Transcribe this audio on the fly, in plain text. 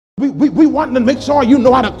We want to make sure you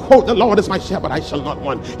know how to quote, the Lord is my shepherd, I shall not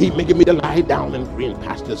want. He maketh me to lie down in green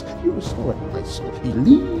pastures. He restored my soul. He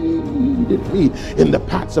leadeth me in the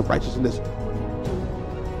paths of righteousness.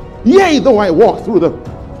 Yea, though I walk through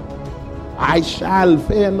I shall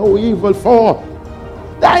fear no evil, for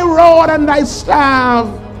thy rod and thy staff.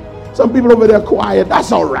 Some people over there quiet.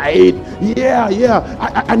 That's all right. Yeah.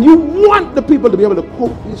 And you want the people to be able to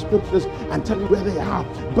quote these scriptures and tell you where they are.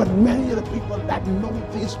 But many of the people that know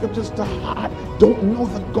these scriptures to heart don't know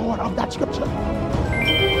the God of that scripture.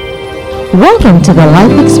 Welcome to the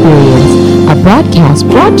Life Experience, a broadcast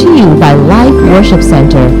brought to you by Life Worship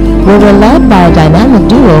Center, where we're led by a dynamic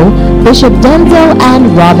duo, Bishop Denzel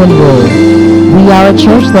and Robin Wood. We are a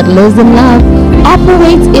church that lives in love,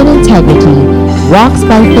 operates in integrity, walks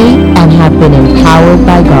by faith, and have been empowered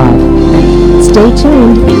by God. Stay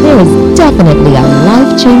tuned, there is definitely a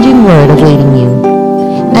life-changing word awaiting you.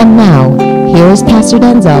 And now, here is Pastor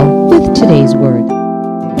Denzel with today's word.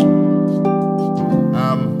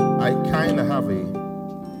 I kind of have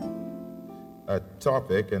a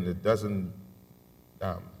topic, and it doesn't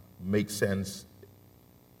make sense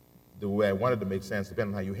the way I wanted to make sense,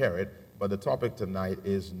 depending on how you hear it, but the topic tonight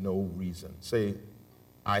is no reason. Say,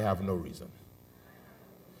 I have no reason.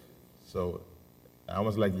 So I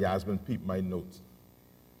almost like Yasmin peeped my notes,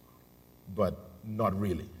 but not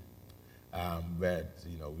really. But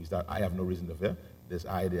we start. I have no reason to fear. This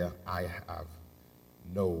idea, I have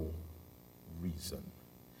no reason.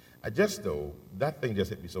 That thing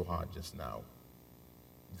just hit me so hard just now.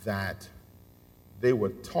 That they were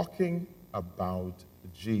talking about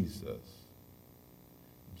Jesus.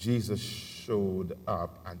 Jesus showed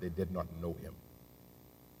up, and they did not know him.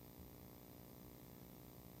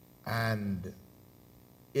 And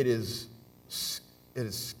it is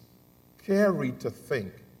scary to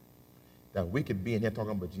think that we could be in here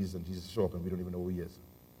talking about Jesus and Jesus show up and we don't even know who he is.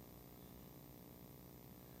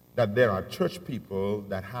 That there are church people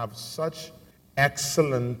that have such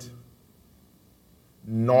excellent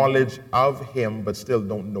knowledge of him but still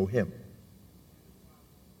don't know him.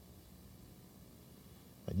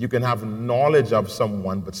 You can have knowledge of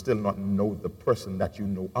someone but still not know the person that you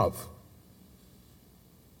know of.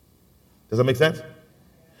 Does that make sense?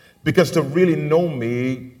 Because to really know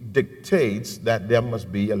me dictates that there must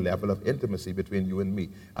be a level of intimacy between you and me,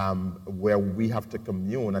 where we have to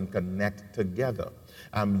commune and connect together.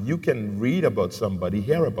 You can read about somebody,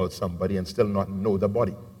 hear about somebody, and still not know the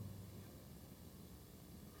body.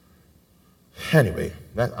 Anyway,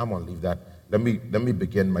 I'm going to leave that. Let me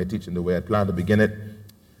begin my teaching the way I planned to begin it.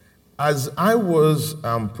 As I was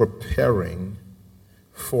preparing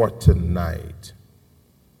for tonight,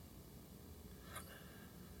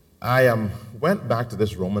 I went back to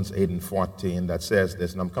this Romans 8:14 that says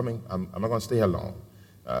this, and I'm not going to stay here long.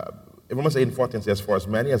 Romans 8:14 says, for as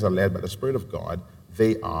many as are led by the Spirit of God,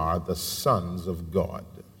 they are the sons of God.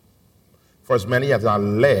 For as many as are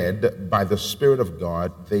led by the Spirit of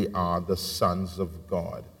God, they are the sons of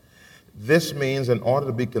God. This means in order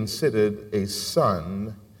to be considered a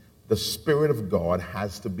son, the Spirit of God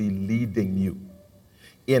has to be leading you.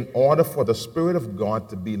 In order for the Spirit of God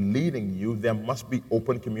to be leading you, there must be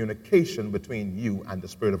open communication between you and the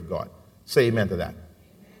Spirit of God. Say amen to that.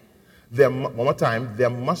 One more time,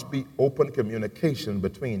 there must be open communication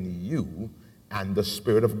between you and the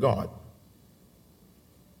Spirit of God.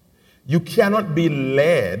 You cannot be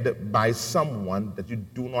led by someone that you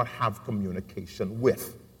do not have communication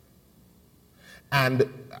with. And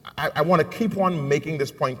I want to keep on making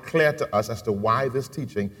this point clear to us as to why this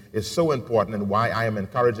teaching is so important and why I am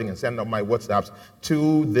encouraging and sending out my WhatsApps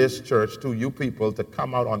to this church, to you people, to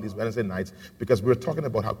come out on these Wednesday nights, because we're talking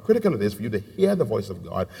about how critical it is for you to hear the voice of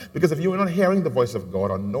God. Because if you are not hearing the voice of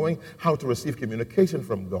God or knowing how to receive communication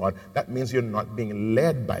from God, that means you're not being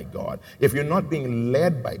led by God. If you're not being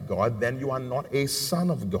led by God, then you are not a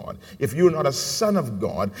son of God. If you're not a son of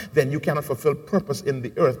God, then you cannot fulfill purpose in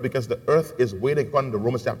the earth, because the earth is waiting according to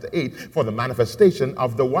Romans chapter 8 for the manifestation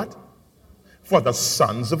of the what? For the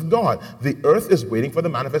sons of God. The earth is waiting for the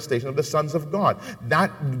manifestation of the sons of God.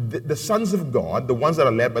 The sons of God, the ones that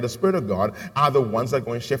are led by the Spirit of God, are the ones that are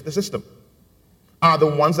going to shift the system, are the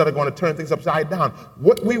ones that are going to turn things upside down.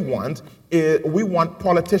 What we want is, we want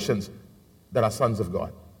politicians that are sons of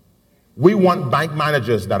God. We want bank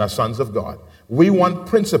managers that are sons of God. We want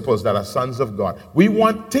principals that are sons of God. We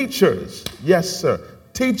want teachers, yes sir,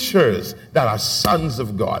 teachers that are sons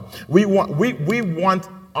of God. We want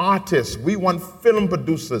artists. We want film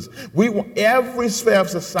producers. We want every sphere of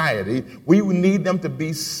society. We need them to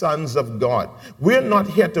be sons of God. We're not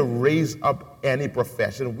here to raise up any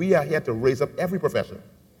profession. We are here to raise up every profession.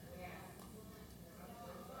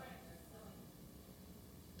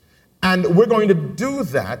 And we're going to do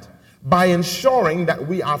that by ensuring that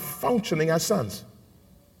we are functioning as sons.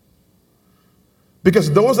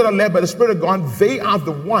 Because those that are led by the Spirit of God, they are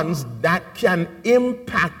the ones that can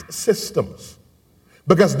impact systems.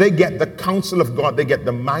 Because they get the counsel of God, they get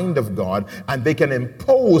the mind of God, and they can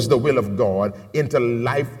impose the will of God into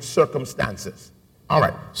life circumstances. All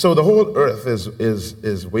right, so the whole earth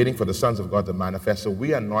is waiting for the sons of God to manifest. So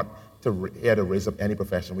we are not here to raise up any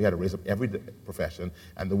profession. We have to raise up every profession.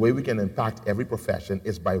 And the way we can impact every profession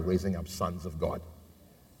is by raising up sons of God.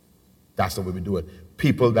 That's the way we do it.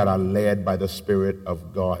 People that are led by the Spirit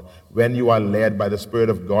of God. When you are led by the Spirit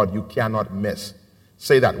of God, you cannot miss.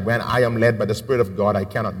 Say that. When I am led by the Spirit of God, I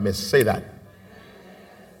cannot miss. Say that.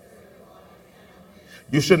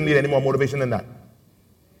 You shouldn't need any more motivation than that.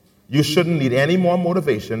 You shouldn't need any more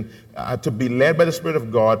motivation to be led by the Spirit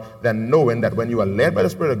of God than knowing that when you are led by the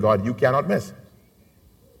Spirit of God, you cannot miss.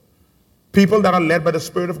 People that are led by the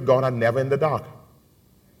Spirit of God are never in the dark.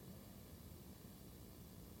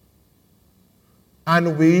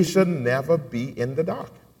 And we should never be in the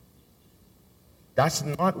dark. That's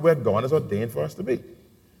not where God has ordained for us to be.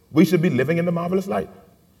 We should be living in the marvelous light.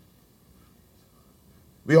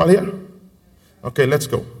 We all here? Okay, let's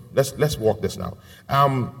go. Let's walk this now.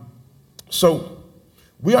 So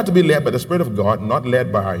we are to be led by the Spirit of God, not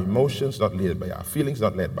led by our emotions, not led by our feelings,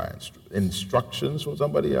 not led by instructions from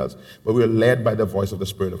somebody else, but we are led by the voice of the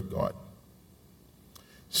Spirit of God.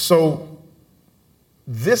 So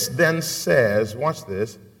this then says, watch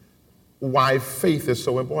this, why faith is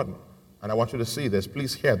so important. And I want you to see this.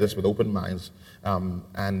 Please hear this with open minds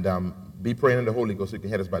and be praying in the Holy Ghost so you can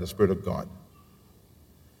hear this by the Spirit of God.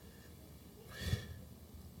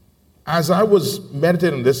 As I was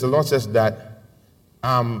meditating on this, the Lord says that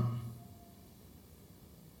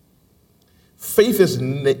faith is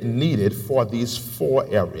needed for these 4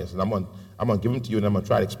 areas. And I'm going to give them to you, and I'm going to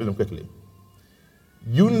try to explain them quickly.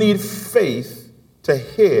 You need faith to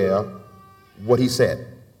hear what he said.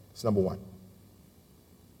 That's number 1.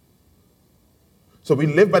 So we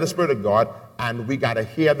live by the Spirit of God, and we got to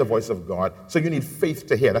hear the voice of God. So you need faith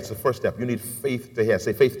to hear. That's the first step. You need faith to hear.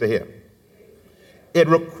 Say faith to hear. It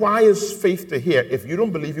requires faith to hear. If you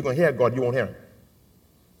don't believe you're going to hear God, you won't hear him.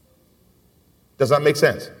 Does that make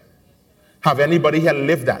sense? Have anybody here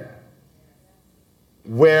lived that?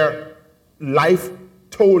 Where life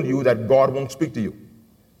told you that God won't speak to you?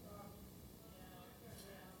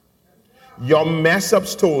 Your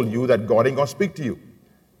mess-ups told you that God ain't going to speak to you.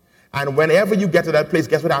 And whenever you get to that place,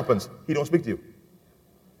 guess what happens? He don't speak to you.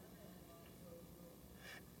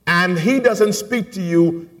 And he doesn't speak to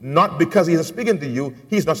you not because he isn't speaking to you.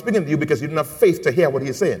 He's not speaking to you because you don't have faith to hear what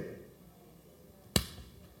he's saying.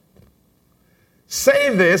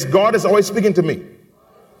 Say this, God is always speaking to me.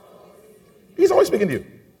 He's always speaking to you.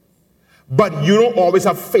 But you don't always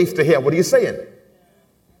have faith to hear what he's saying.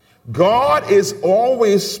 God is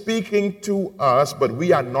always speaking to us, but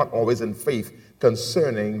we are not always in faith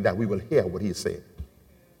concerning that we will hear what he is saying.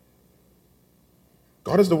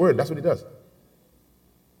 God is the Word. That's what he does.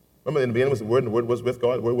 Remember, in the beginning was the Word, and the Word was with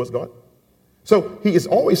God, the Word was God. So he is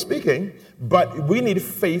always speaking, but we need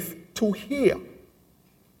faith to hear.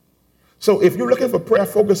 So if you're looking for prayer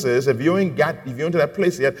focuses, if you're into that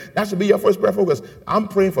place yet, that should be your first prayer focus. I'm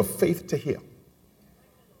praying for faith to hear.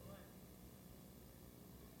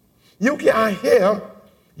 You can't hear,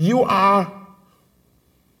 you are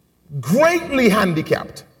greatly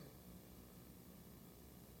handicapped.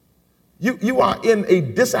 You are in a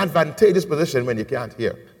disadvantageous position when you can't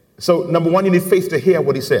hear. So number 1, you need faith to hear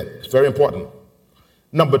what he said. It's very important.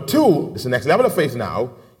 Number 2, it's the next level of faith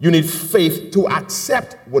now. You need faith to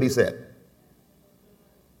accept what he said.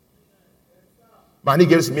 Man, he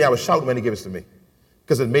gave it to me. I was shouting when he gave it to me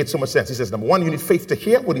because it made so much sense. He says, number 1, you need faith to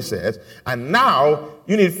hear what he says. And now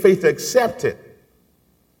you need faith to accept it.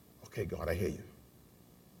 Okay, God, I hear you.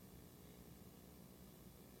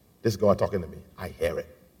 This is God talking to me. I hear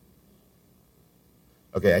it.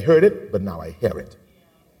 Okay, I heard it, but now I hear it.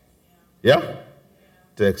 Yeah?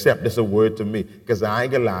 To accept this a word to me. Because I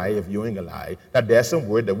ain't gonna lie, if you ain't gonna lie, that there's some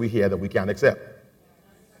word that we hear that we can't accept.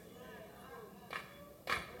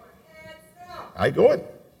 I ain't going.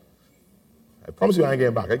 I promise you I ain't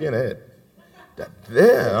getting back. I get ahead. That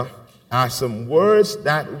there are some words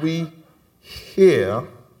that we hear,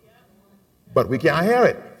 but we can't hear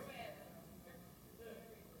it.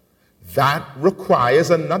 That requires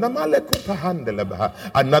another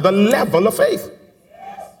level of faith.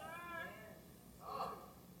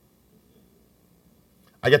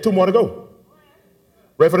 I got 2 more to go.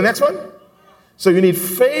 Ready for the next one? So you need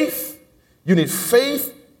faith. You need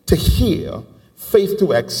faith to hear, faith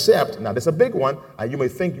to accept. Now, this is a big one, and you may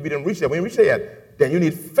think we didn't reach there. We didn't reach there yet. then you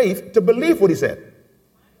need faith to believe what he said.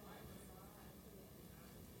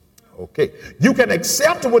 Okay. You can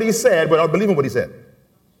accept what he said without believing what he said.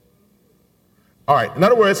 All right. In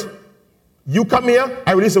other words, you come here,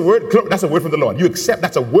 I release a word, that's a word from the Lord. You accept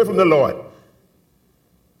that's a word from the Lord.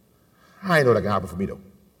 I know that can happen for me though.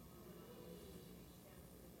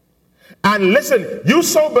 And listen, you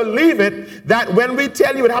so believe it that when we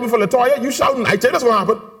tell you it happened for Latoya, you shouting, I tell you that's going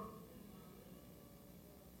to happen.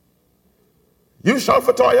 You shout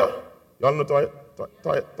for Toya. Y'all know Toya?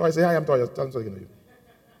 Toya, say hi, I'm Toya. Tell them so they can know you.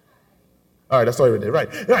 All right, that's Toya right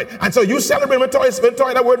there. Right. And so you celebrate with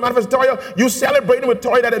Toya, that word manifests Toya. You celebrate with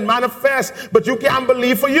Toya that it manifests, but you can't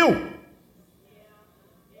believe for you.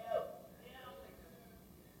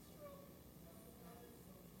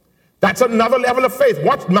 That's another level of faith.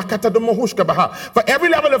 What? For every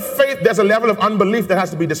level of faith, there's a level of unbelief that has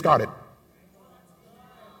to be discarded.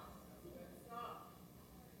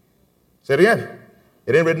 Say it again.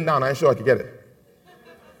 It ain't written down. I ain't sure I can get it.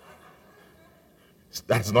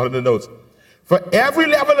 That's not in the notes. For every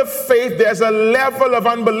level of faith, there's a level of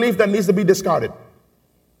unbelief that needs to be discarded.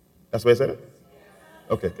 That's why I said it?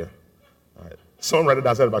 Okay. All right. Someone write it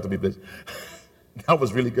down. I said about to be pleased. That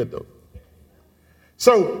was really good though.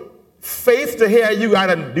 So, faith to hear, you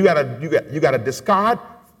gotta discard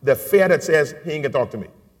the fear that says he ain't gonna talk to me.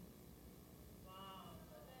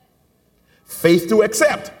 Faith to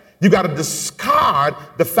accept, you gotta discard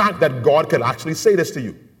the fact that God can actually say this to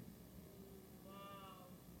you.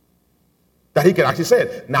 That he can actually say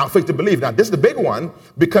it. Now faith to believe. Now this is the big one,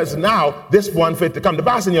 because now this one faith to come to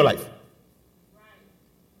pass in your life.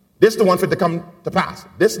 This is the one faith to come to pass.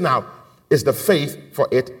 This now is the faith for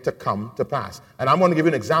it to come to pass. And I'm going to give you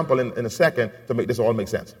an example in a second to make this all make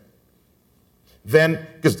sense. Then,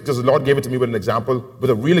 because the Lord gave it to me with an example, with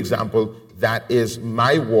a real example, that is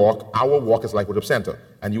my walk, our walk is Life Worship Center.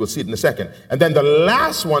 And you will see it in a second. And then the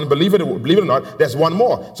last one, believe it or not, there's one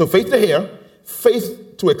more. So faith to hear,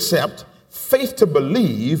 faith to accept, faith to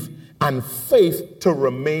believe, and faith to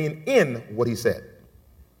remain in what he said.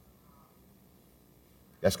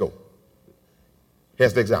 Let's go.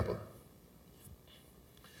 Here's the example.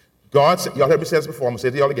 God said, y'all heard me say this before, I'm going to say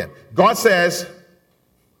it to y'all again. God says,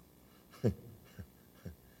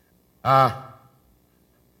 Life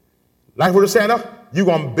Worship Center, you're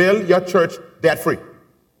going to build your church debt free.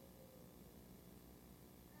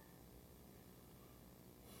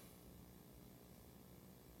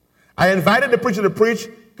 I invited the preacher to preach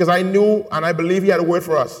because I knew and I believe he had a word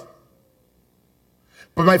for us.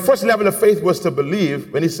 But my first level of faith was to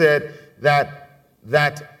believe when he said that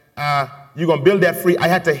you're going to build that free. I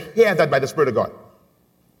had to hear that by the Spirit of God.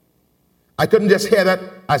 I couldn't just hear that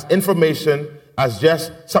as information, as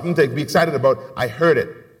just something to be excited about. I heard it.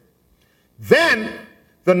 Then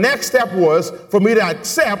the next step was for me to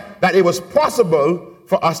accept that it was possible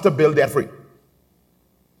for us to build that free.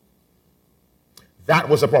 That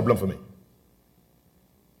was a problem for me.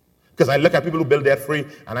 Because I look at people who build debt free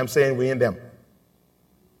and I'm saying we ain't them.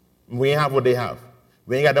 We ain't have what they have.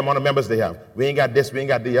 We ain't got the amount of members they have. We ain't got this, we ain't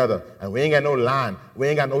got the other. And we ain't got no land. We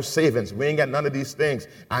ain't got no savings. We ain't got none of these things.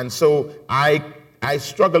 And so I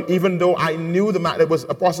struggled, even though I knew it was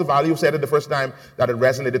Apostle Valley who said it the first time that it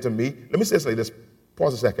resonated to me. Let me say this like this.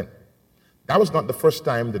 Pause a second. That was not the first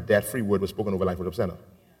time the debt-free word was spoken over Life Worship Center.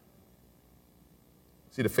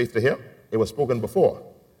 See the faith to hear? It was spoken before.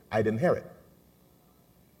 I didn't hear it.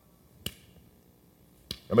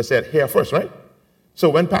 Let me say it here first, right? So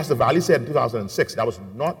when Pastor Valley said in 2006, that was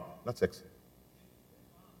not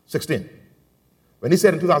 16. When he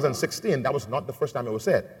said in 2016, that was not the first time it was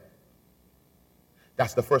said.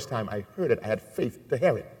 That's the first time I heard it. I had faith to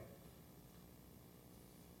hear it.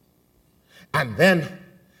 And then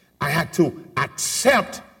I had to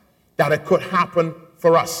accept that it could happen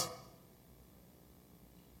for us.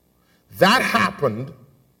 That happened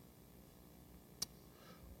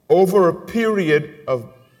over a period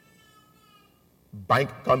of bank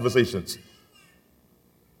conversations.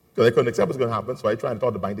 Because they couldn't accept what's going to happen, so I tried to talk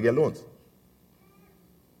to the bank to get loans.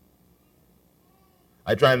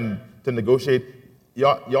 I tried to negotiate.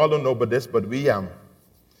 Y'all don't know about this, but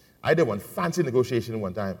I did one fancy negotiation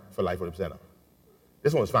one time for Life Worship Center.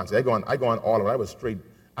 This one was fancy. I go on all of it. I was straight.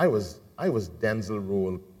 I was Denzel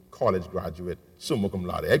Roll college graduate, summa cum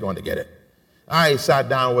laude. I go on to get it. I sat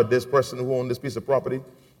down with this person who owned this piece of property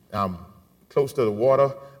close to the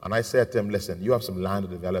water, and I said to him, listen, you have some land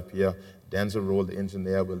to develop here. Denzel Roll, the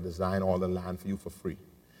engineer, will design all the land for you for free.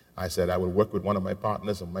 I said I will work with one of my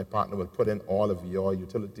partners, and my partner will put in all of your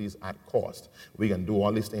utilities at cost. We can do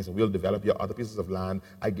all these things, and we'll develop your other pieces of land.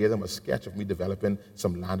 I gave them a sketch of me developing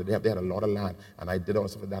some land that they have. They had a lot of land, and I did all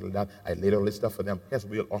stuff like that. I laid all this stuff for them. Yes,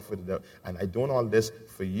 we'll offer it to them. And I'm doing all this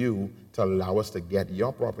for you to allow us to get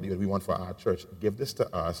your property that we want for our church. Give this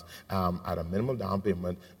to us at a minimal down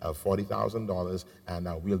payment of $40,000,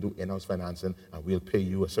 and we'll do in-house financing, and we'll pay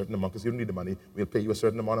you a certain amount, because you don't need the money. We'll pay you a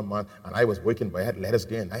certain amount a month. And I was working, but I had letters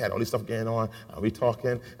again. I had all this stuff going on, and we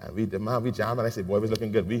talking, and we jamming. And I said, boy, it was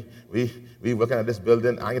looking good. We working at this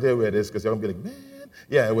building. I can tell you where it is, because you're going to be like, man.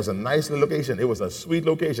 Yeah, it was a nice little location. It was a sweet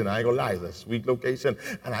location. I ain't going to lie. It's a sweet location.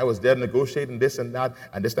 And I was there negotiating this and that.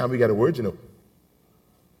 And this time we got a word,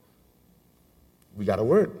 We got a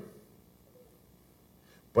word.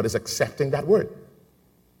 But it's accepting that word.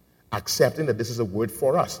 Accepting that this is a word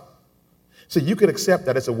for us. So you could accept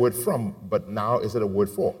that it's a word from, but now is it a word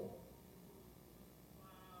for?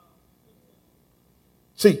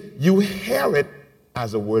 See, you hear it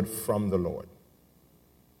as a word from the Lord.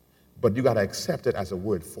 But you got to accept it as a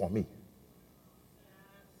word for me.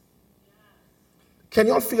 Can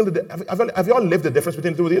y'all feel have y'all lived the difference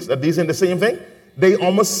between the two of these? Are these in the same thing? They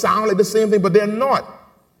almost sound like the same thing, but they're not.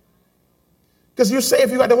 Because you say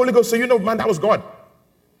if you had the Holy Ghost, so you know, man, that was God.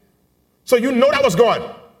 So you know that was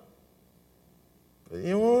God. But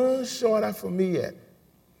you weren't sure that for me yet.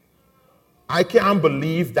 I can't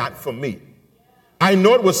believe that for me. I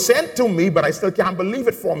know it was sent to me, but I still can't believe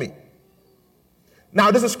it for me. Now,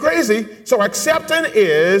 this is crazy. So accepting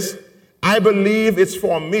is, I believe it's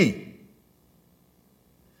for me.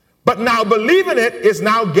 But now believing it is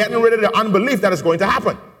now getting rid of the unbelief that is going to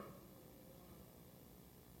happen.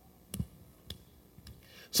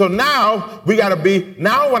 So now we got to be,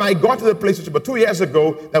 now when I got to the place about 2 years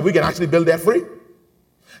ago that we can actually build debt free,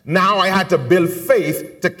 now I had to build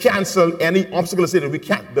faith to cancel any obstacle to say that we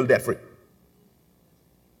can't build debt free.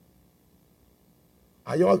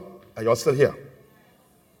 Are y'all still here?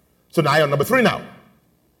 So now I'm on number 3 now.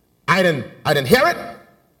 I didn't hear it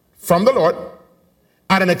from the Lord.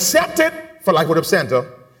 I didn't accept it for Life Worship Center.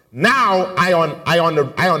 Now I on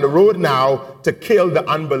the road now to kill the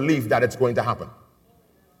unbelief that it's going to happen.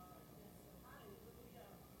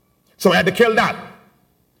 So I had to kill that.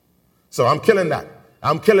 So I'm killing that.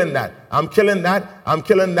 I'm killing that. I'm killing that. I'm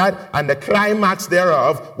killing that. And the climax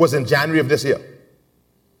thereof was in January of this year,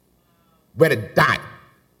 when it died.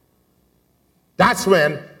 That's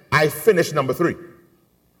when I finished number 3.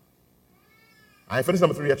 I ain't finished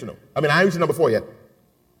number 3 yet, I ain't reached number 4 yet.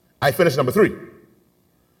 I finished number 3.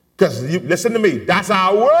 Because listen to me, that's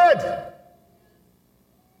our word.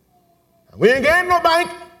 We ain't getting no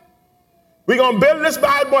bank. We're going to build this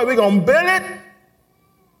bad boy. We're going to build it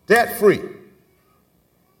debt free.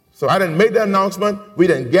 So I didn't make the announcement. We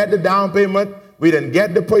didn't get the down payment. We didn't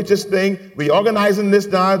get the purchase thing. We organizing this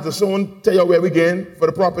now to soon tell you where we're getting for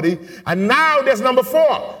the property. And now there's number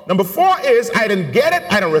 4. Number 4 is I didn't get it.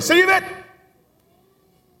 I didn't receive it.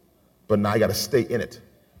 But now I got to stay in it.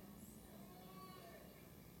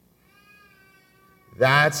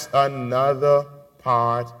 That's another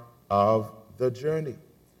part of the journey.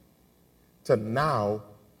 To now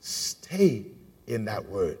stay in that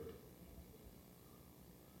word.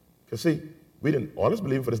 Because see, we didn't all of us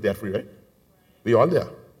believe for this debt free, right? We all there.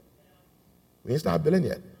 We ain't started billing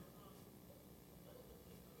yet.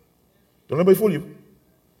 Don't nobody fool you.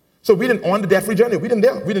 So we didn't on the debt free journey. We didn't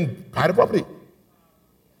there. We didn't buy the property.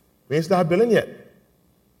 We ain't started billing yet.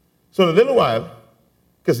 So in a little while,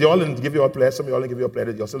 because y'all didn't give you a pledge, some of y'all didn't give you a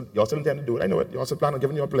pledge, y'all still intend to do it. I know it. Y'all still plan on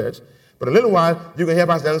giving you a pledge. But in a little while, you can hear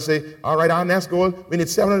Pastor Dennis say, all right, our next goal, we need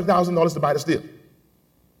 $700,000 to buy the steel.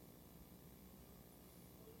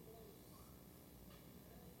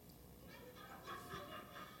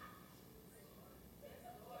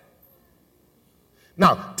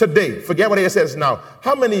 Now, today, forget what he says now.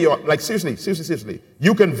 How many of y'all, like seriously,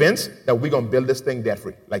 you convinced that we're going to build this thing debt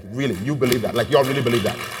free? Like really, you believe that? Like y'all really believe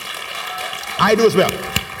that? I do as well.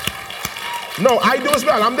 No, I do as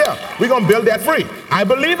well. I'm there. We're going to build debt free. I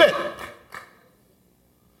believe it.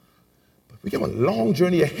 But we have a long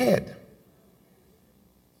journey ahead.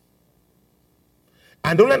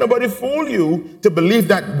 And don't let nobody fool you to believe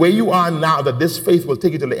that where you are now, that this faith will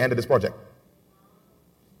take you to the end of this project.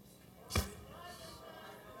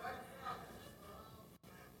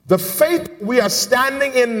 The faith we are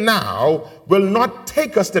standing in now will not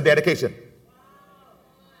take us to dedication.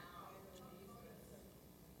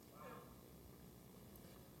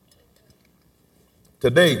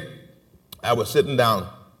 Today, I was sitting down,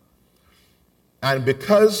 and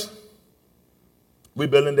because we're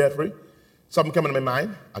building debt free, something came into my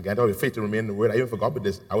mind. Again, I have faith to remain in the word. I even forgot about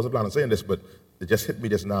this. I wasn't planning on saying this, but It just hit me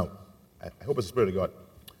just now. I hope it's the Spirit of God.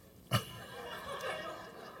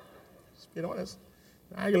 Being honest.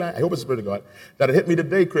 I hope it's the Spirit of God. That it hit me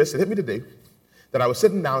today, Chris. It hit me today. That I was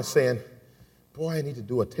sitting down saying, boy, I need to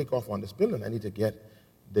do a takeoff on this building. I need to get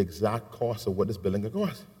the exact cost of what this building could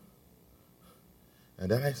cost. And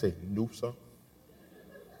then I say, no, sir.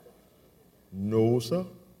 No, sir.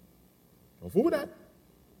 Don't fool with that.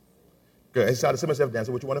 Okay, I started to say myself, Dan,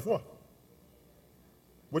 so what you want it for?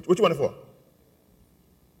 What you want it for?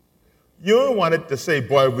 You don't want it to say,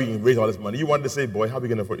 boy, we can raise all this money. You wanted to say, boy, how are we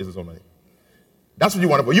going to afford this money? That's what you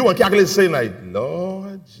want it for. You want to calculate saying like,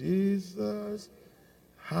 Lord Jesus,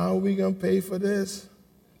 how are we going to pay for this?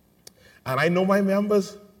 And I know my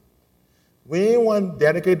members, we ain't want to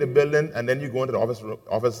dedicate the building and then you go into the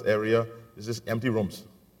office area, there's just empty rooms.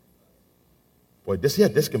 Boy,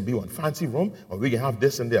 this can be one fancy room, or we can have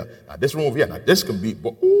this in there. Now, this room over here, now this can be,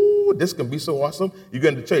 this can be so awesome. You go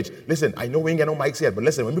into church. Listen, I know we ain't got no mics yet, but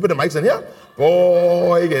listen, when we put the mics in here,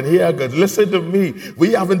 boy, you can hear good. Listen to me.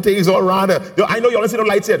 We having things all around here. I know y'all don't see no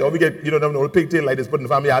lights yet, or we get, them little pigtail lights put in the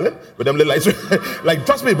family island, with them little lights. Like,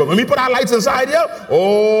 trust me, but when we put our lights inside here,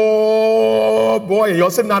 oh, boy, and y'all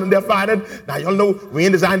sitting down in there fighting. Now, y'all know we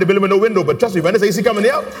ain't designed the building with no window, but trust me, when this AC coming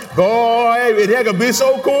here, boy, it here can be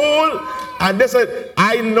so cool. And listen,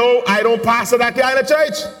 I know I don't pastor that kind of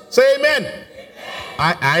church. Say amen.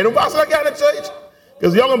 I don't pastor that kind of church.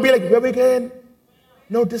 Because y'all going to be like, where we going?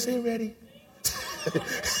 No, this ain't ready.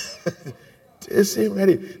 This ain't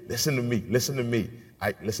ready. Listen to me.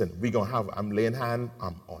 Listen, we going to have, I'm laying hand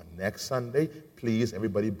on next Sunday. Please,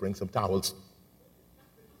 everybody bring some towels.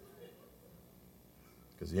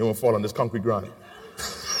 Because you don't want to fall on this concrete ground.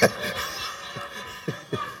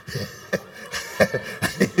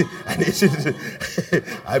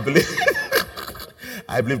 I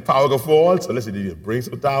believe power can fall. So listen, you bring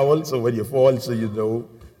some towels so when you fall, so you know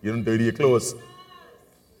you don't dirty your clothes.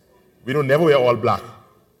 We don't never wear all black.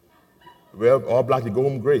 We wear all black, you go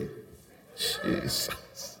home gray.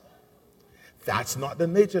 Jesus. That's not the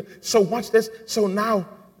nature. So watch this. So now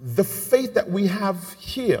the faith that we have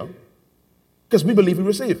here, because we believe we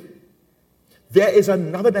receive. There is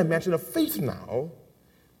another dimension of faith now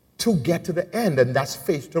to get to the end, and that's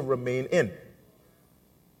faith to remain in.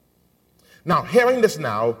 Now, hearing this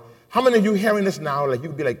now, how many of you hearing this now, like you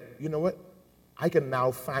could be like, you know what? I can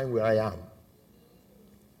now find where I am.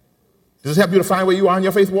 Does this help you to find where you are in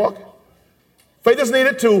your faith walk? Faith is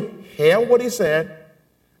needed to hear what he said,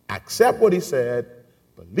 accept what he said,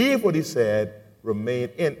 believe what he said, remain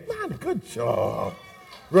in. Man, good job.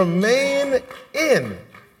 Remain in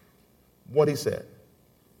what he said.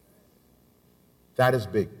 That is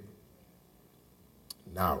big.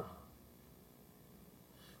 Now,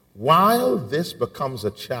 while this becomes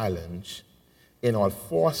a challenge in all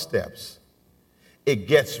 4 steps, it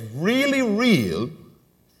gets really real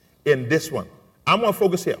in this one. I'm going to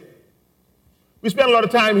focus here. We spent a lot of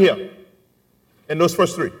time here in those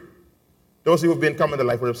first 3. Those who have been coming to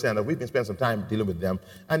Life Worship Center, we've been spending some time dealing with them,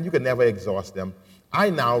 and you can never exhaust them. I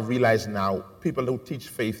now realize people who teach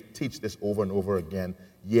faith teach this over and over again,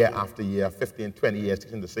 year after year, 15, 20 years,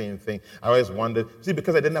 teaching the same thing. I always wondered,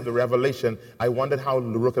 because I didn't have the revelation, I wondered how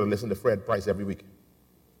Leroy could have listened to Fred Price every week.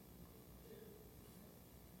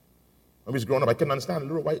 When he was growing up, I couldn't understand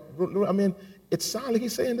Leroy. It sounded like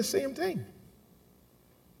he's saying the same thing.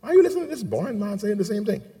 Why are you listening to this boring man saying the same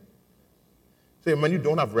thing? See, when you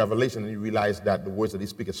don't have revelation and you realize that the words that he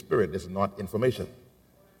speaks is spirit, is not information.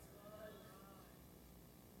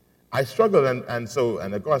 I struggled,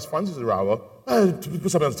 and of course, Francis Arawa, put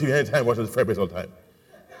something on the TV anytime, watch the Fred Price all the time.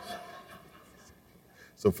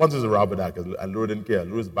 So Francis Arawa that, and Laura didn't care.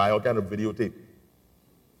 Laura's buy all kind of videotape.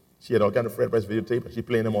 She had all kind of Fred Price videotape, and she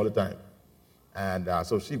playing them all the time. And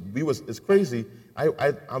it's crazy. I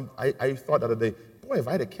thought the other day, boy, if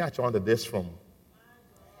I had to catch on to this from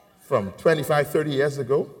 25, 30 years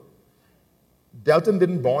ago, Delton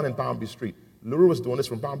didn't born in Palm Beach Street. Laura was doing this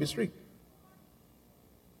from Palm Beach Street.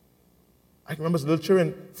 I can remember as a little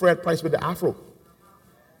children, Fred Price with the afro.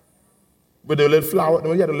 With the little flower,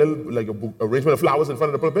 he had a little, like a arrangement of flowers in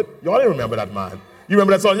front of the pulpit. Y'all didn't remember that, man. You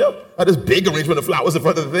remember that song, yo? Had this big arrangement of flowers in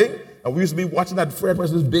front of the thing. And we used to be watching that Fred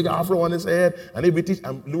Price with this big afro on his head. And they'd be teaching,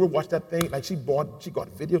 and Laura watched that thing, like she got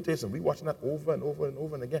videotapes, and we watching that over and over and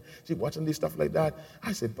over and again. She watching these stuff like that.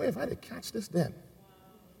 I said, boy, if I had to catch this then,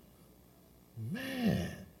 man,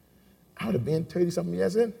 I would have been 30-something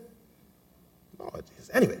years in. Lord Jesus.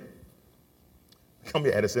 Anyway. Come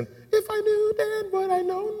here, Edison. If I knew then what I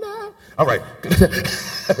know now. All right.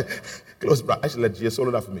 Close, bro. I should let Gia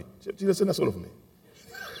solo that for me. Gia, sing that solo for me.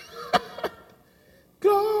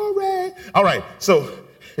 Glory. All right. So,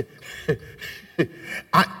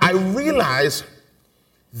 I realize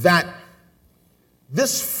that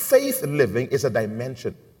this faith living is a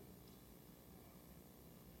dimension.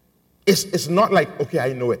 It's not like, okay,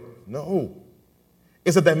 I know it. No.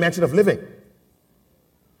 It's a dimension of living.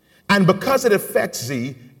 And because it affects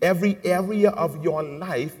every area of your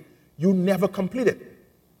life, you never complete it.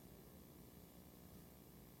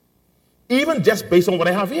 Even just based on what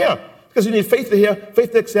I have here. Because you need faith to hear,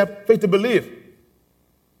 faith to accept, faith to believe.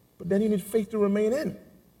 But then you need faith to remain in.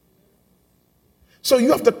 So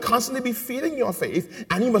you have to constantly be feeding your faith,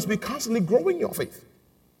 and you must be constantly growing your faith.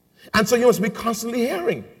 And so you must be constantly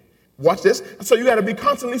hearing. Watch this. So you got to be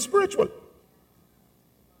constantly spiritual.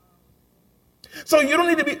 So you don't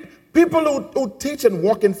need to be, people who teach and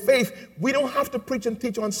walk in faith, we don't have to preach and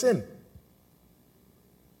teach on sin.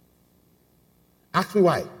 Ask me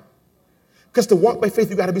why. Because to walk by faith,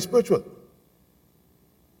 you got to be spiritual.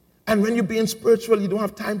 And when you're being spiritual, you don't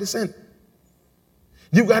have time to sin.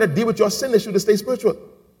 You got to deal with your sin issue to stay spiritual.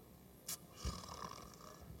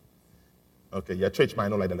 Okay, your church might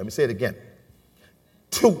know like that. Let me say it again.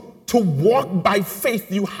 To walk by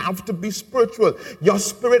faith, you have to be spiritual. Your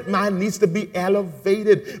spirit man needs to be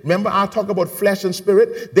elevated. Remember, I talk about flesh and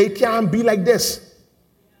spirit. They can't be like this.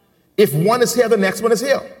 If one is here, the next one is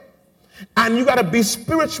here. And you got to be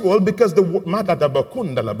spiritual because the words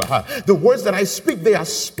that I speak, they are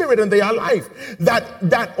spirit and they are life.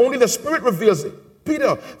 That only the spirit reveals it.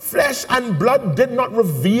 Peter, flesh and blood did not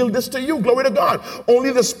reveal this to you. Glory to God.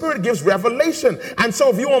 Only the Spirit gives revelation. And so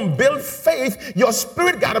if you want to build faith, your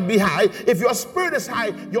spirit got to be high. If your spirit is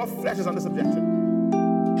high, your flesh is under subjection.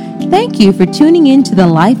 Thank you for tuning in to the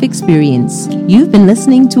Life Experience. You've been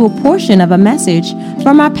listening to a portion of a message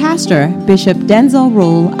from our pastor, Bishop Denzel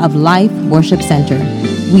Rolle of Life Worship Center.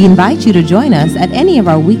 We invite you to join us at any of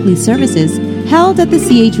our weekly services held at the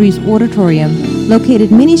C.H. Reeves Auditorium, located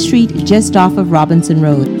Minnie Street just off of Robinson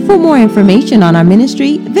Road. For more information on our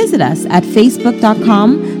ministry, visit us at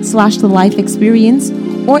facebook.com/The Life Experience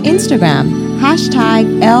or Instagram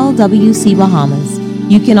 #LWC Bahamas.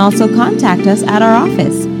 You can also contact us at our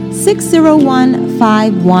office,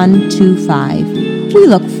 601-5125. We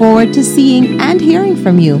look forward to seeing and hearing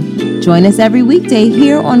from you. Join us every weekday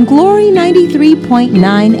here on Glory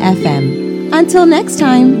 93.9 FM. Until next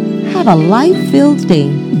time, have a life-filled day.